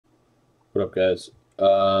What up, guys?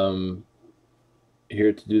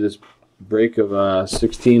 Here to do this break of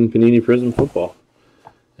 16 Panini Prizm football.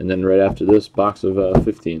 And then right after this, box of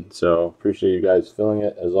 15. So appreciate you guys filling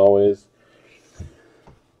it, as always.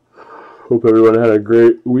 Hope everyone had a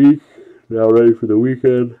great week. Now ready for the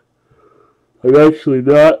weekend. I'm actually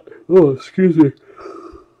not, excuse me.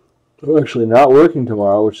 I'm actually not working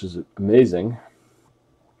tomorrow, which is amazing.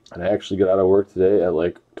 And I actually got out of work today at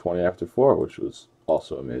like 20 after 4, which was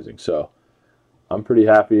also amazing. So I'm pretty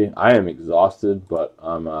happy. I am exhausted, but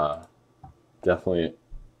I'm definitely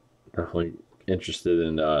interested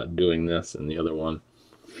in doing this and the other one.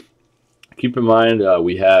 Keep in mind,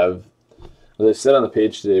 we have, as I said on the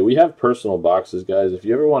page today, we have personal boxes, guys. If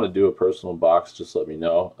you ever want to do a personal box, just let me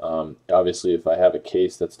know. Obviously, if I have a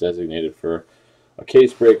case that's designated for a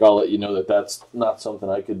case break, I'll let you know that that's not something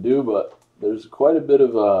I could do, but there's quite a bit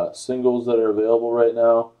of singles that are available right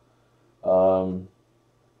now.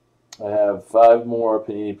 I have 5 more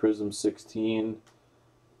Panini Prizm 16,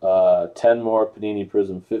 10 more Panini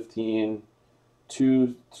Prizm 15,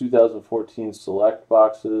 2 2014 Select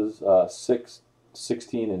boxes, 6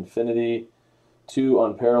 16 Infinity, 2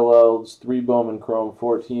 Unparalleleds, 3 Bowman Chrome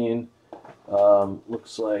 14,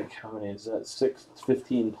 looks like, how many is that? 6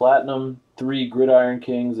 15 Platinum, 3 Gridiron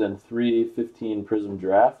Kings, and 3 15 Prizm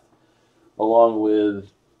Draft, along with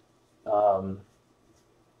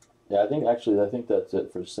yeah, I think that's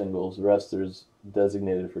it for singles. The rest there's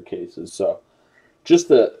designated for cases. So just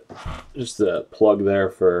a plug there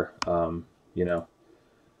for you know,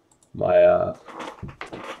 my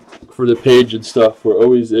for the page and stuff. We're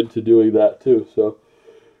always into doing that too. So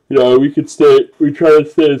we try to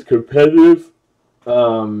stay as competitive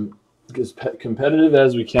competitive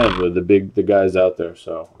as we can with the guys out there.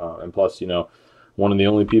 So and plus, one of the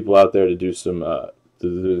only people out there to do some to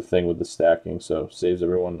do the thing with the stacking, so saves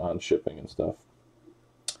everyone on shipping and stuff.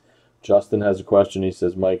 Justin has a question. He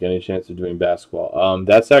says, Mike, any chance of doing basketball?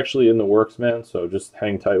 That's actually in the works, man, so just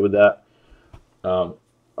hang tight with that.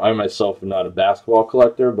 I myself am not a basketball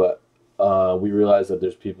collector, but we realize that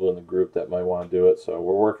there's people in the group that might want to do it, so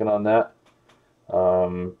we're working on that.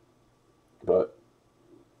 But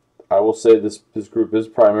I will say this group is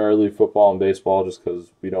primarily football and baseball, just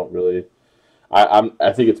because we don't really...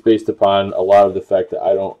 I think it's based upon a lot of the fact that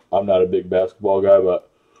I'm not a big basketball guy, but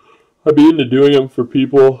I'd be into doing them for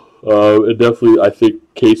people. It definitely, I think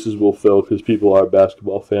cases will fill because people are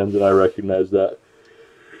basketball fans, and I recognize that.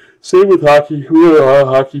 Same with hockey. We are a lot of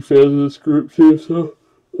hockey fans in this group too. So,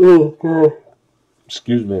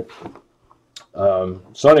 excuse me.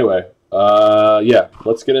 So anyway, yeah,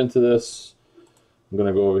 let's get into this. I'm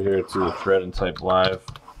gonna go over here to the thread and type live.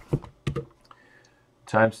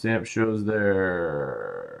 Timestamp shows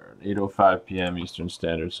there 8:05 p.m. Eastern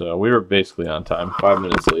Standard, so we were basically on time, 5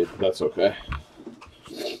 minutes late, but that's okay.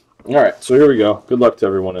 All right, so here we go. Good luck to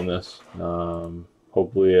everyone in this.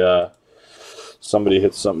 Hopefully somebody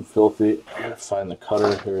hits something filthy. I gotta find the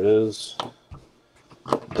cutter. Here it is.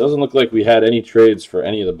 It doesn't look like we had any trades for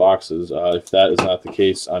any of the boxes. If that is not the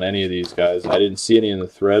case on any of these guys, I didn't see any in the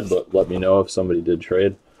thread, but let me know if somebody did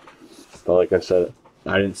trade. But like I said,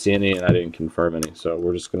 I didn't see any, and I didn't confirm any, so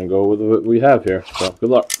we're just going to go with what we have here. So, good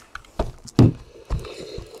luck.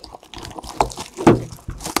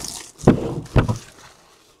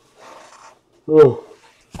 Oh,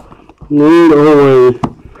 Lord away.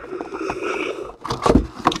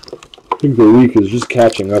 I think the week is just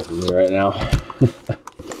catching up with me right now.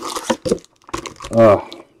 Oh,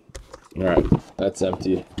 all right, that's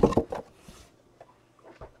empty.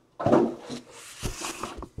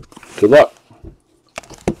 Good luck.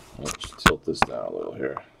 Let's tilt this down a little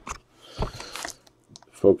here.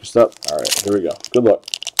 Focused up. All right, here we go. Good luck.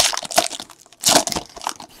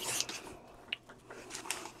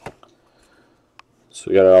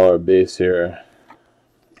 So we got all our base here.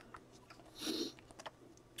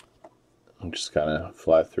 I'm just kind of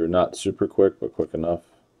fly through, not super quick, but quick enough.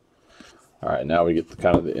 All right, now we get the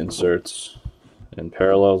kind of the inserts and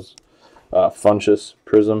parallels. Funchess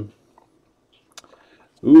Prizm.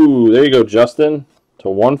 Ooh, there you go, Justin. To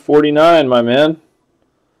 149, my man.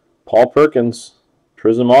 Paul Perkins,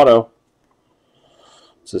 Prizm Auto.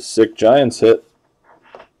 It's a sick Giants hit.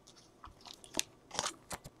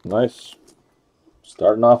 Nice.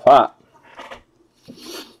 Starting off hot.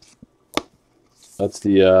 That's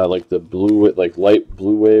the like the blue, like light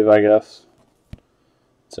blue wave, I guess.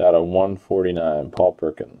 It's out of 149, Paul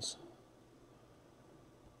Perkins.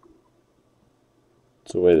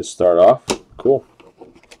 It's a way to start off. Cool.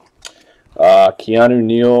 Keanu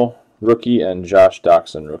Neal, rookie, and Josh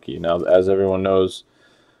Doxson, rookie. Now, as everyone knows,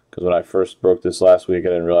 because when I first broke this last week, I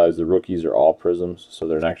didn't realize the rookies are all Prizms, so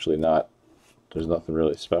they're actually not There's nothing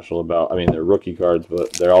really special about. I mean, they're rookie cards,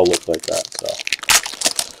 but they all look like that. So,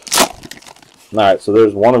 all right. So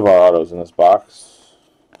there's one of our autos in this box.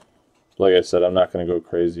 Like I said, I'm not going to go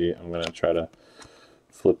crazy. I'm going to try to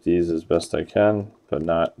flip these as best I can, but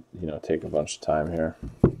not, you know, take a bunch of time here.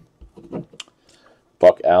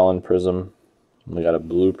 Buck Allen Prizm. We got a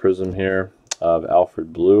blue Prizm here of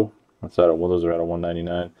Alfred Blue. That's out of, well, those are out of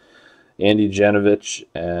 199. Andy Janovich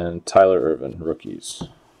and Tyler Irvin, rookies.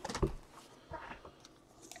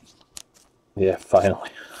 Yeah, finally.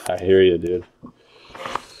 I hear you, dude.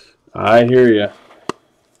 I hear you.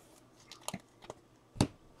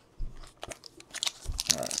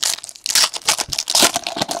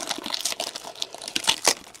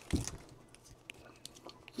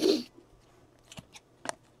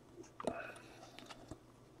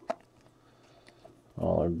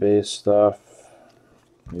 All our base stuff.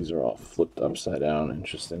 These are all flipped upside down,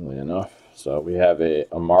 interestingly enough. So we have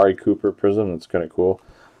a Amari Cooper Prizm. That's kind of cool.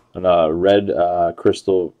 And a red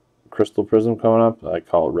crystal Prizm coming up. I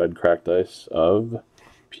call it red cracked ice of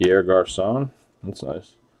Pierre Garçon. That's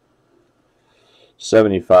nice.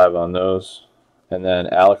 75 on those. And then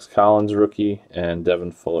Alex Collins rookie and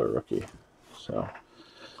Devin Fuller rookie. So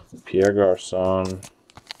Pierre Garçon,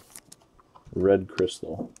 red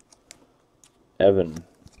crystal. Evan.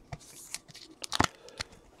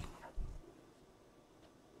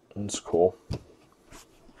 That's cool.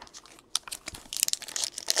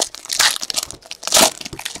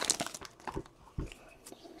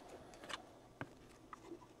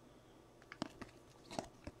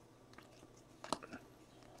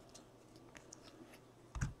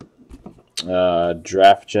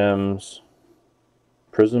 Draft Gems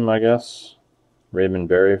Prizm, I guess. Raymond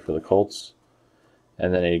Berry for the Colts.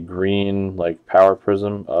 And then a green, like, Power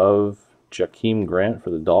Prizm of Jakeem Grant for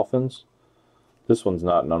the Dolphins. This one's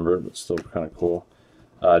not numbered, but still kind of cool.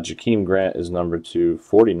 Jakeem Grant is numbered to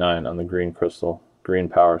 49 on the green crystal. Green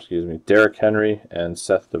Power, excuse me. Derrick Henry and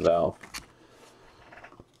Seth DeValve.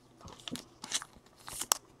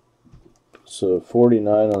 So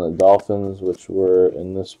 49 on the Dolphins, which were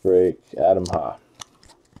in this break, Adam Ha.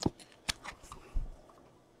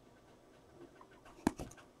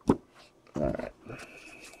 All right.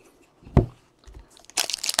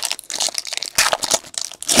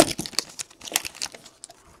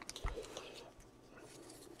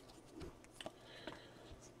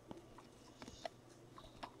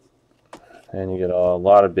 And you get a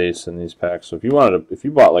lot of base in these packs. So if you wanted to, if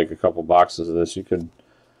you bought like a couple boxes of this, you could,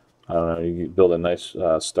 I don't know, you could build a nice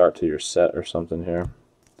start to your set or something here.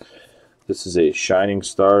 This is a Shining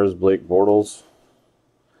Stars Blake Bortles.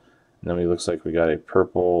 And then it looks like we got a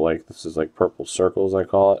purple, like this is like purple circles, I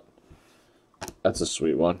call it. That's a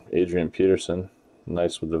sweet one. Adrian Peterson,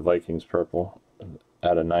 nice with the Vikings purple,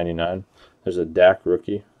 out of 99. There's a Dak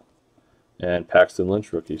rookie and Paxton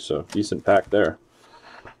Lynch rookie, so decent pack there.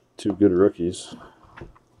 Two good rookies.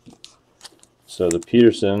 So the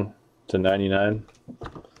Peterson to 99.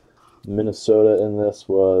 Minnesota in this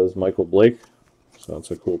was Michael Blake, so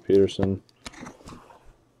that's a cool Peterson.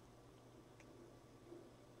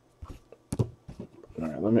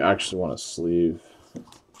 Alright, let me actually want to sleeve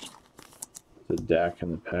the Dak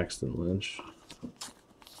and the Paxton Lynch.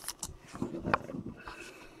 Alright.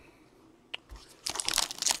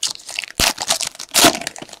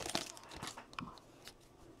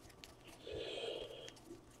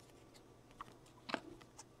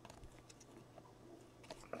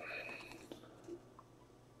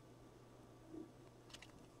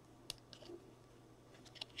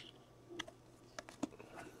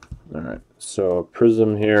 Alright, so a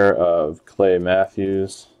Prizm here of Clay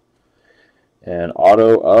Matthews. And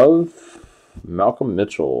auto of Malcolm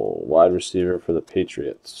Mitchell, wide receiver for the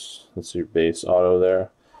Patriots. That's your base auto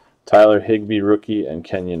there. Tyler Higbee rookie and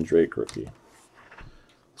Kenyon Drake rookie.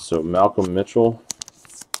 So Malcolm Mitchell.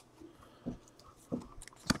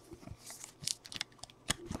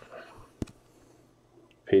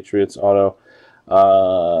 Patriots auto.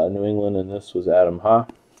 New England, and this was Adam Ha.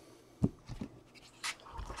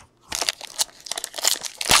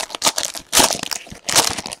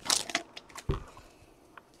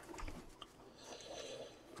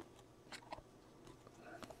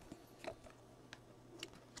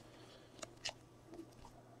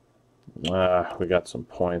 We got some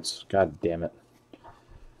points. God damn it.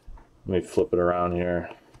 Let me flip it around here.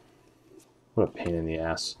 What a pain in the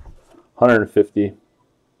ass. 150.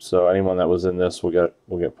 So anyone that was in this will get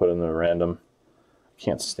put in the random.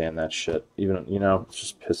 Can't stand that shit. Even, you know, it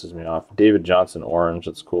just pisses me off. David Johnson orange,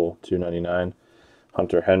 that's cool. 299.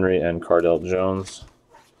 Hunter Henry and Cardell Jones.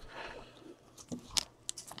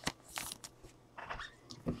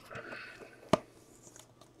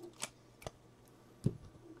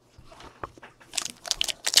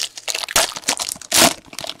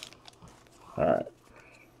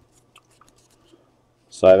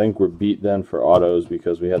 So I think we're beat then for autos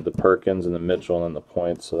because we had the Perkins and the Mitchell and then the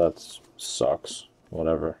points, so that sucks.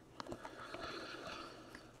 Whatever.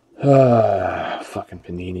 Fucking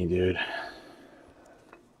Panini, dude.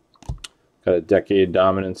 Got a decade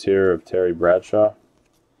dominance here of Terry Bradshaw.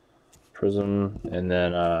 Prizm, and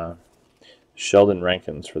then Sheldon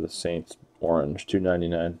Rankins for the Saints, orange,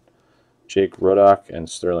 $2.99. Jake Rudock and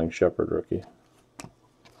Sterling Shepard rookie.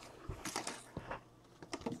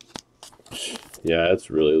 Yeah, it's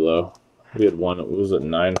really low. We had one, was it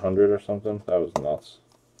 900 or something? That was nuts.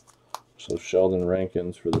 So Sheldon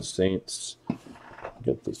Rankins for the Saints.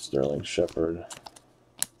 Get the Sterling Shepard.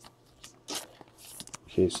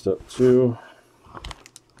 Cased up too.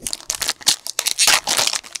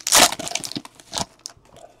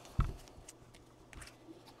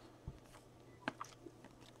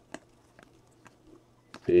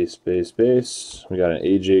 Base. We got an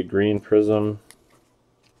AJ Green Prizm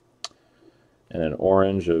and an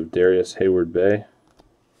orange of Darius Hayward-Bay,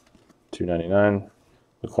 $2.99.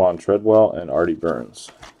 Laquan Treadwell and Artie Burns.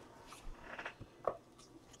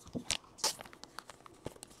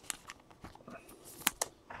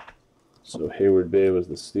 So Hayward-Bay was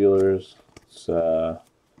the Steelers. It's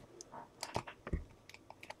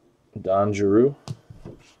Don Giroux.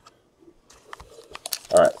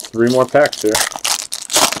 All right, 3 more packs here.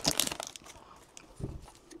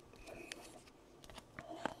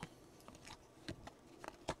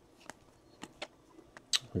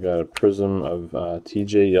 We got a Prizm of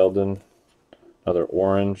TJ Yeldon, another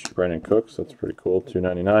orange, Brandon Cooks, that's pretty cool,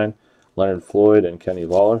 $2.99. Leonard Floyd and Kenny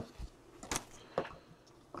Lawler.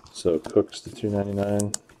 So Cooks to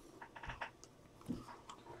 $2.99.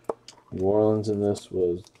 New Orleans in this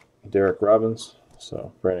was Derek Robbins,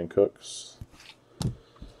 so Brandon Cooks.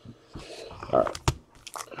 All right.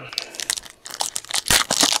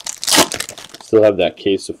 Still have that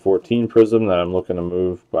case of 14 Prizm that I'm looking to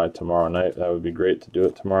move by tomorrow night. That would be great to do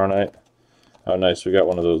it tomorrow night. Oh, nice. We got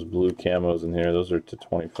one of those blue camos in here. Those are to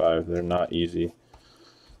 25. They're not easy.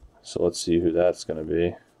 So let's see who that's going to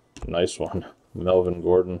be. Nice one. Melvin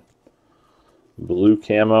Gordon. Blue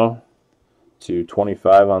camo to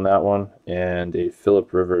 25 on that one. And a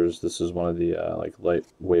Phillip Rivers. This is one of the like light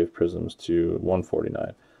wave Prizms to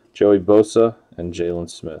 149. Joey Bosa and Jalen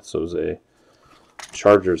Smith. So it was a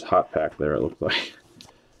Chargers hot pack there, it looked like.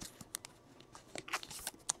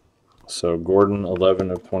 So Gordon,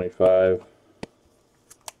 11 of 25.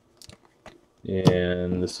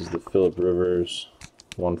 And this is the Phillip Rivers,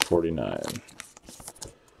 149.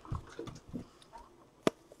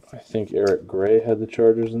 I think Eric Gray had the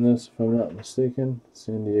Chargers in this, if I'm not mistaken.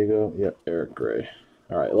 San Diego. Yep, Eric Gray.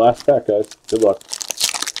 All right, last pack, guys. Good luck.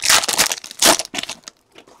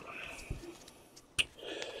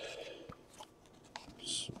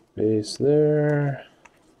 Base there.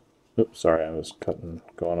 Oops, sorry, I was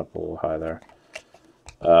going up a little high there.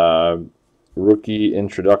 Rookie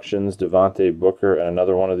introductions, Devontae Booker, and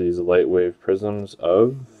another one of these light wave Prizms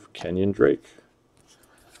of Kenyon Drake.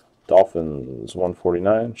 Dolphins,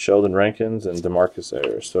 149. Sheldon Rankins and DeMarcus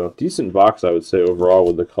Ayers. So decent box, I would say, overall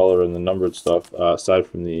with the color and the numbered stuff. Aside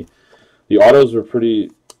from the autos were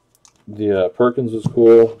pretty. The Perkins was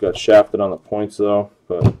cool. Got shafted on the points though,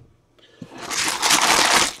 but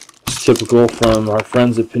typical from our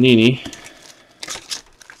friends at Panini.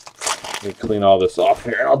 Let me clean all this off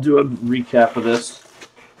here. I'll do a recap of this.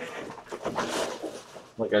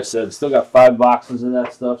 Like I said, still got 5 boxes of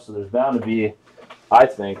that stuff, so there's bound to be, I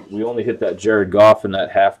think, we only hit that Jared Goff in that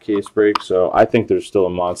half case break, so I think there's still a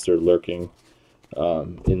monster lurking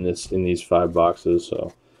in these 5 boxes,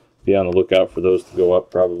 so be on the lookout for those to go up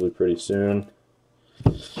probably pretty soon.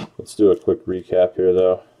 Let's do a quick recap here,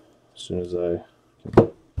 though, as soon as I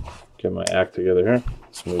can get my act together here.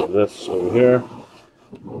 Let's move this over here.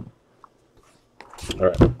 All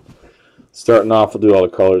right. Starting off, we'll do all the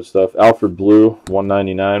colored stuff. Alfred Blue,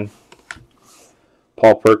 199.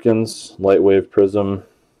 Paul Perkins, light wave Prizm,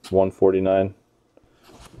 149.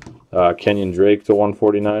 Kenyon Drake to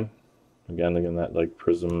 149. Again, that like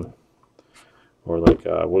Prizm, or like,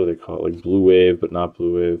 what do they call it? Like blue wave, but not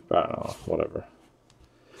blue wave. I don't know, whatever.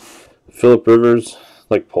 Phillip Rivers,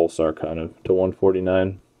 like Pulsar kind of, to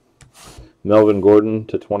 149. Melvin Gordon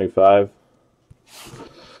to 25.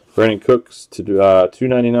 Brandon Cooks to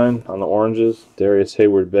 $2.99 on the oranges. Darius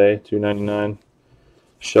Hayward-Bay, $2.99.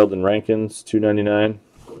 Sheldon Rankins, $2.99.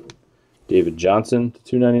 David Johnson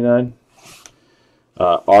to $2.99.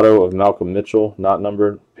 Auto of Malcolm Mitchell, not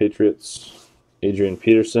numbered. Patriots. Adrian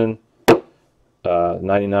Peterson,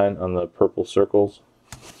 99 on the purple circles.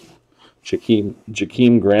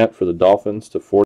 Jakeem Grant for the Dolphins to 40.